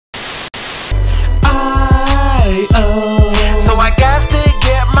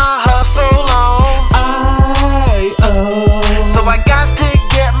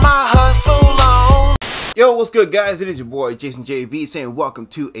Yo, what's good, guys? It is your boy Jason JV saying welcome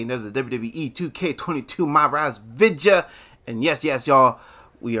to another WWE 2K22 MyRISE video. And yes, y'all,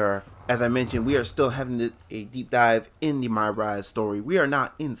 we are, as I mentioned, we are still having a deep dive in the MyRISE story. We are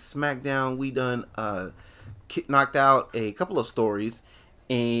not in SmackDown. We done knocked out a couple of stories,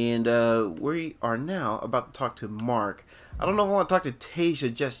 and we are now about to talk to Mark. I don't know if I want to talk to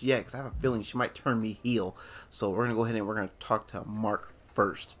Tasia just yet because I have a feeling she might turn me heel. So we're gonna go ahead and we're gonna talk to Mark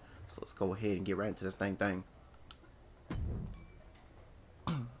first. So let's go ahead and get right into this thing.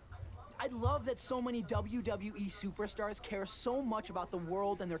 I love that so many WWE superstars care so much about the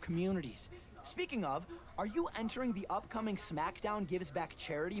world and their communities. Speaking of, are you entering the upcoming SmackDown Gives Back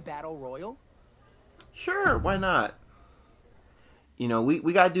Charity Battle Royal? Sure, why not? You know, we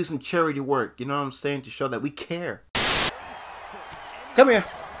gotta do some charity work, you know what I'm saying, to show that we care. Come here.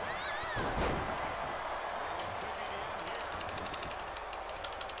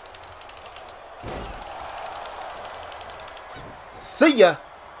 See ya.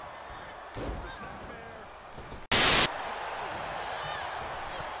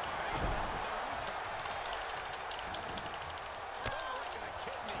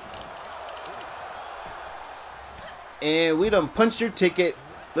 And we done punched your ticket,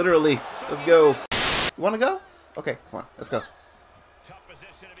 literally. Let's go. You wanna go? Okay, come on, let's go.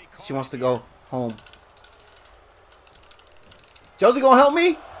 She wants to go home. Josie gonna help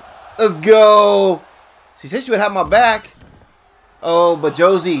me? Let's go. She said she would have my back. Oh, but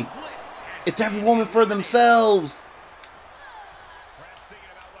Josie, it's every woman for themselves.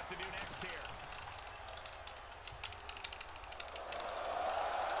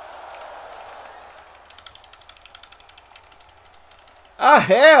 Ah,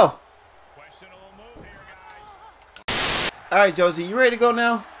 hell. All right, Josie, you ready to go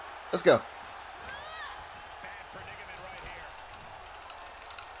now? Let's go.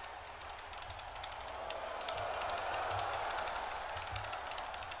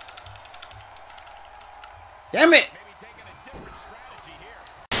 Damn it!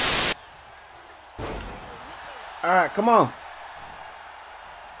 Alright, come on.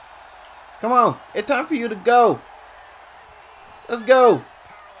 Come on. It's time for you to go. Let's go.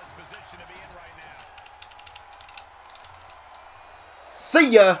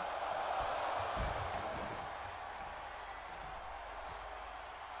 See ya.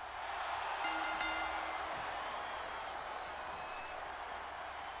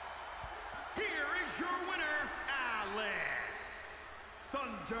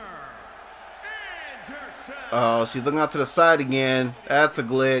 Oh, she's looking out to the side again. That's a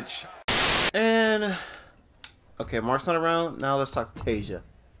glitch. And okay, Mark's not around. Now let's talk to Tasia.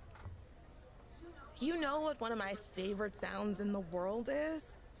 You know what one of my favorite sounds in the world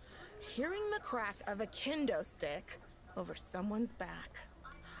is? Hearing the crack of a kendo stick over someone's back.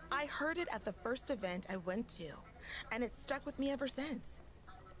 I heard it at the first event I went to, and it stuck with me ever since.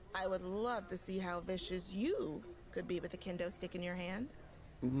 I would love to see how vicious you could be with a kendo stick in your hand.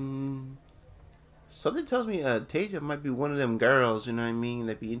 Something tells me Tasia might be one of them girls, you know what I mean,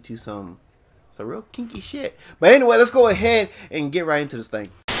 that be into some real kinky shit. But anyway, let's go ahead and get right into this thing.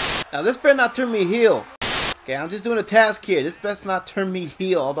 Now, this better not turn me heel. Okay, I'm just doing a task here. This better not turn me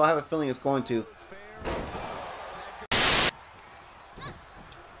heel, although I have a feeling it's going to.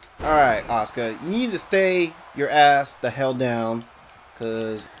 Alright, Asuka, you need to stay your ass the hell down,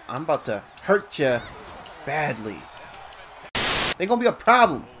 because I'm about to hurt you badly. They're going to be a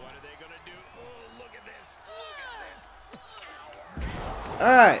problem.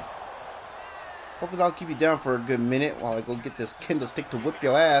 Alright. Hopefully I'll keep you down for a good minute while I go get this kendo stick to whip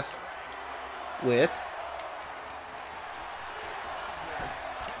your ass with.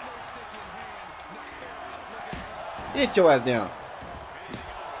 Hit your ass down.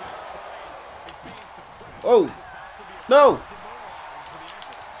 Oh. No.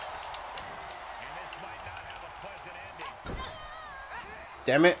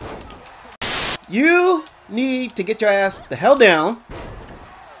 Damn it. You need to get your ass the hell down.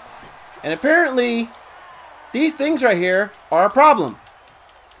 And apparently, these things right here are a problem.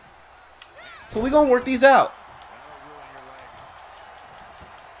 So we're going to work these out.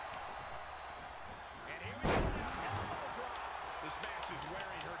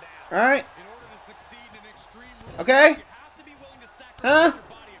 Alright. Okay. Huh?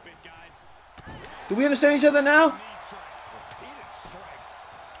 Do we understand each other now?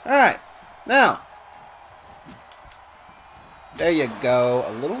 Alright. Now. There you go.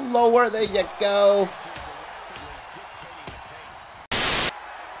 A little lower. There you go.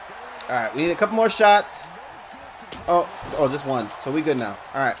 Alright, we need a couple more shots. Oh, just one. So we good now.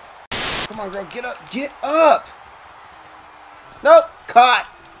 Alright. Come on, girl. Get up. Get up. Nope. Caught.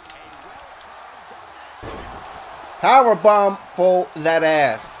 Power bomb for that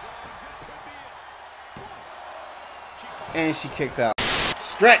ass. And she kicks out.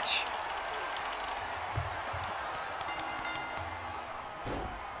 Stretch.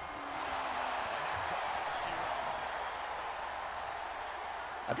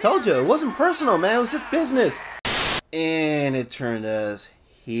 I told you, it wasn't personal, man. It was just business. And it turned us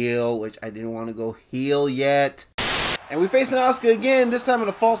heel, which I didn't want to go heel yet. And we facing Asuka again, this time in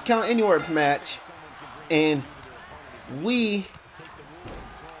a false count anywhere match. And we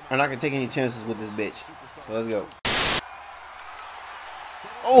are not going to take any chances with this bitch. So let's go.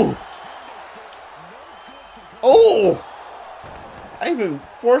 Oh! Oh! I even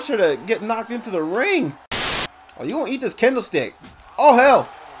forced her to get knocked into the ring. Oh, you gonna eat this candlestick? Oh, hell!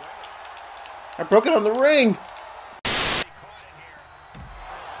 I broke it on the ring.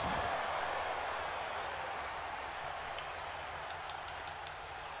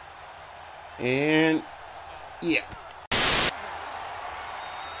 And yeah.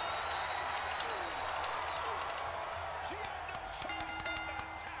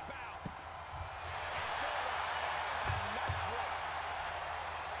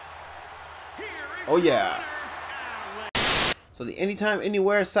 Oh yeah. So the anytime,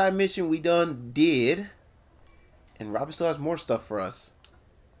 anywhere side mission we done did. And Robbie still has more stuff for us.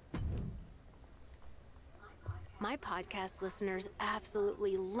 My podcast listeners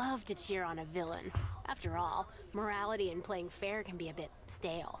absolutely love to cheer on a villain. After all, morality and playing fair can be a bit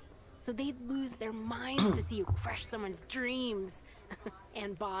stale. So they'd lose their minds to see you crush someone's dreams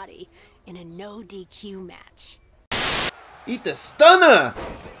and body in a no DQ match. Eat the stunner!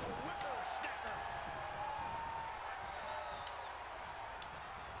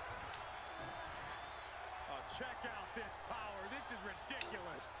 Check out this power. This is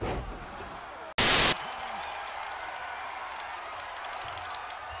ridiculous.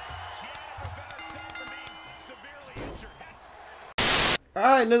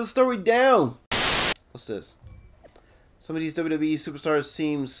 Alright, another story down. What's this? Some of these WWE superstars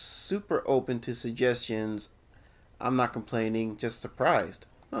seem super open to suggestions. I'm not complaining, just surprised.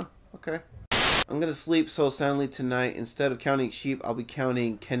 Huh, okay. I'm gonna sleep so soundly tonight. Instead of counting sheep, I'll be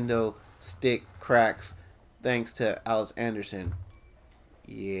counting kendo stick cracks. Thanks to Alice Anderson.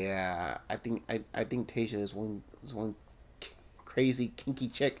 Yeah, I think Tasha is one crazy kinky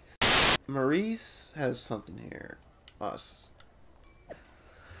chick. MyRISE has something here. Us.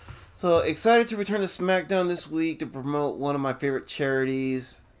 So excited to return to SmackDown this week to promote one of my favorite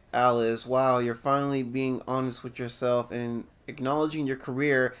charities. Alice, wow, you're finally being honest with yourself and acknowledging your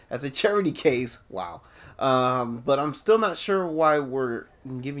career as a charity case. Wow. But I'm still not sure why we're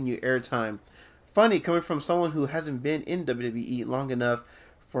giving you airtime. Funny, coming from someone who hasn't been in WWE long enough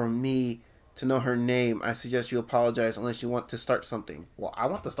for me to know her name. I suggest you apologize unless you want to start something. Well, I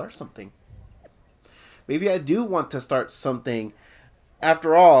want to start something. Maybe I do want to start something.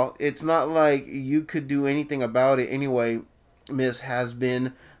 After all, it's not like you could do anything about it anyway. Ms. Has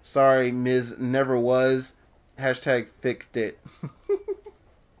Been. Sorry, Ms. Never Was. Hashtag fixed it.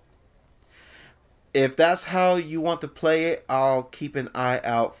 If that's how you want to play it, I'll keep an eye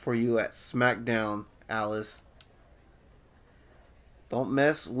out for you at SmackDown, Alice. Don't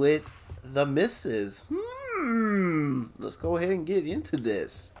mess with the missus. Let's go ahead and get into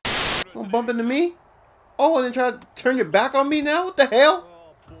this. Don't bump into me. Oh, and then try to turn your back on me now? What the hell?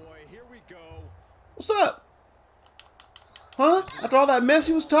 Oh boy, here we go. What's up? Huh? After all that mess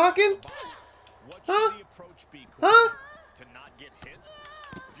you was talking? Huh? Huh? To not get hit.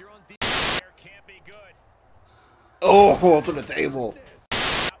 If you're on deep there can't be good. Oh, to the table.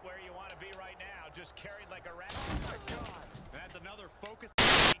 Not where you want to be right now. Just carried like a rat. Oh my God. That's another focus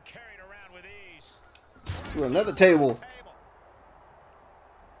being carried around with ease. To another table.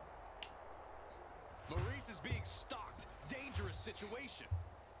 MyRISE is being stalked. Dangerous situation.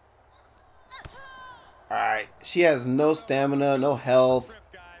 Alright, she has no stamina, no health.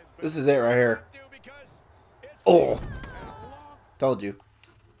 This is it right here. Oh, told you.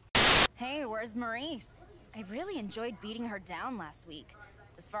 Hey, where's MyRISE? I really enjoyed beating her down last week.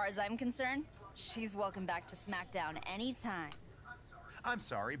 As far as I'm concerned, she's welcome back to SmackDown anytime. I'm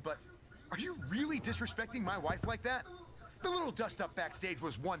sorry, but are you really disrespecting my wife like that? The little dust-up backstage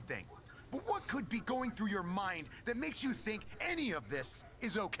was one thing, but what could be going through your mind that makes you think any of this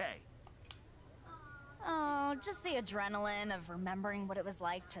is okay? Oh, just the adrenaline of remembering what it was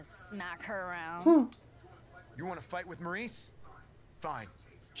like to smack her around. You want to fight with MyRISE? Fine,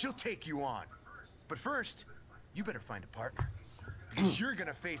 she'll take you on. But first, you better find a partner, because you're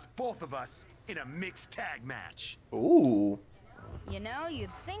gonna face both of us in a mixed tag match. Ooh. You know,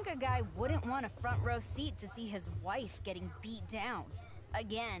 you'd think a guy wouldn't want a front row seat to see his wife getting beat down.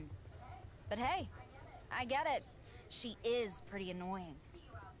 Again. But hey, I get it. She is pretty annoying.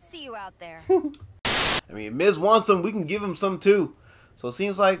 See you out there. I mean, if Miz wants some, we can give him some too. So it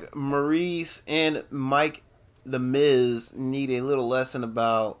seems like Maurice and Mike the Miz need a little lesson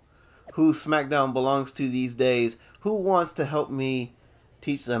about who SmackDown belongs to these days. Who wants to help me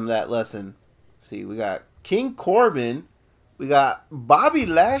teach them that lesson? See, we got King Corbin, we got Bobby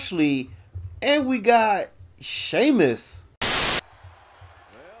Lashley, and we got Sheamus. Well,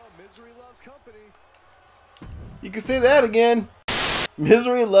 Miz-ery loves company. You can say that again.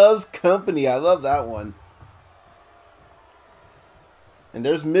 Miz-ery loves company. I love that one. And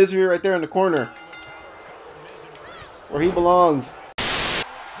there's Miz-ery right there in the corner, where he belongs.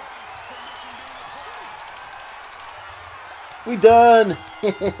 We done.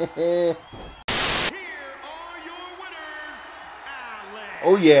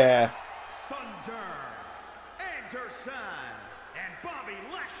 Oh yeah.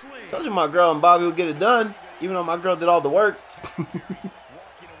 Told you my girl and Bobby would get it done, even though my girl did all the work.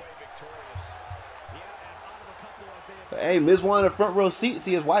 But, hey, Miz wanted a front row seat to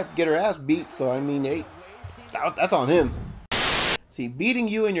see his wife get her ass beat, so I mean, hey, that's on him. See, beating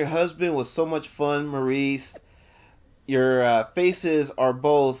you and your husband was so much fun, Maurice. Your faces are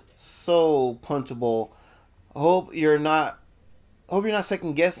both so punchable. Hope you're not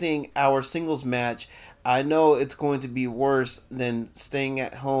second guessing our singles match. I know it's going to be worse than staying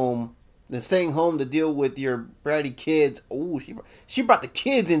home to deal with your bratty kids. Oh, she brought the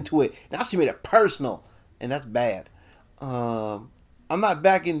kids into it. Now she made it personal, and that's bad. I'm not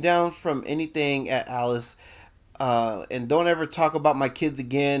backing down from anything at Alice. And don't ever talk about my kids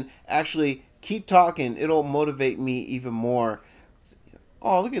again. Actually, keep talking. It'll motivate me even more.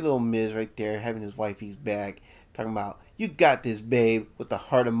 Oh, look at little Miz right there having his wifey's back. Talking about, you got this, babe, with the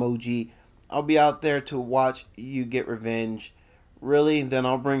heart emoji. I'll be out there to watch you get revenge. Really? Then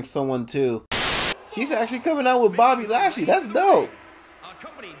I'll bring someone too. She's actually coming out with Bobby Lashley. That's dope.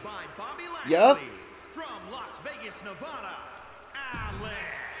 Accompanied by Bobby Lashley. Yup. From Las Vegas, Nevada, Alice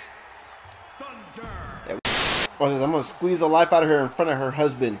Thunder. Yeah, I'm going to squeeze the life out of her in front of her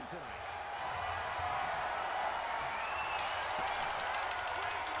husband.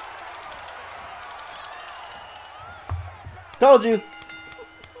 Told you.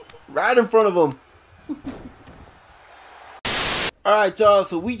 Right in front of him. Alright, y'all.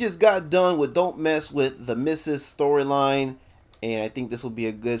 So we just got done with Don't Mess with the Missus storyline. And I think this will be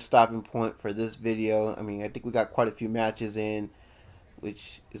a good stopping point for this video. I mean, I think we got quite a few matches in,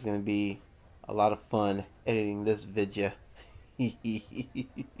 which is going to be a lot of fun editing this video.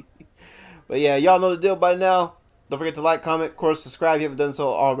 But yeah, y'all know the deal by now. Don't forget to like, comment, of course, subscribe if you haven't done so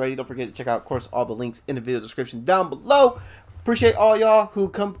already. Don't forget to check out, of course, all the links in the video description down below. Appreciate all y'all who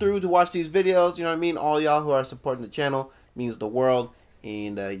come through to watch these videos. You know what I mean? All y'all who are supporting the channel means the world.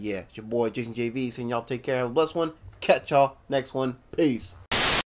 And yeah, it's your boy Jason JV saying y'all take care. Have a blessed one. Catch y'all next one. Peace.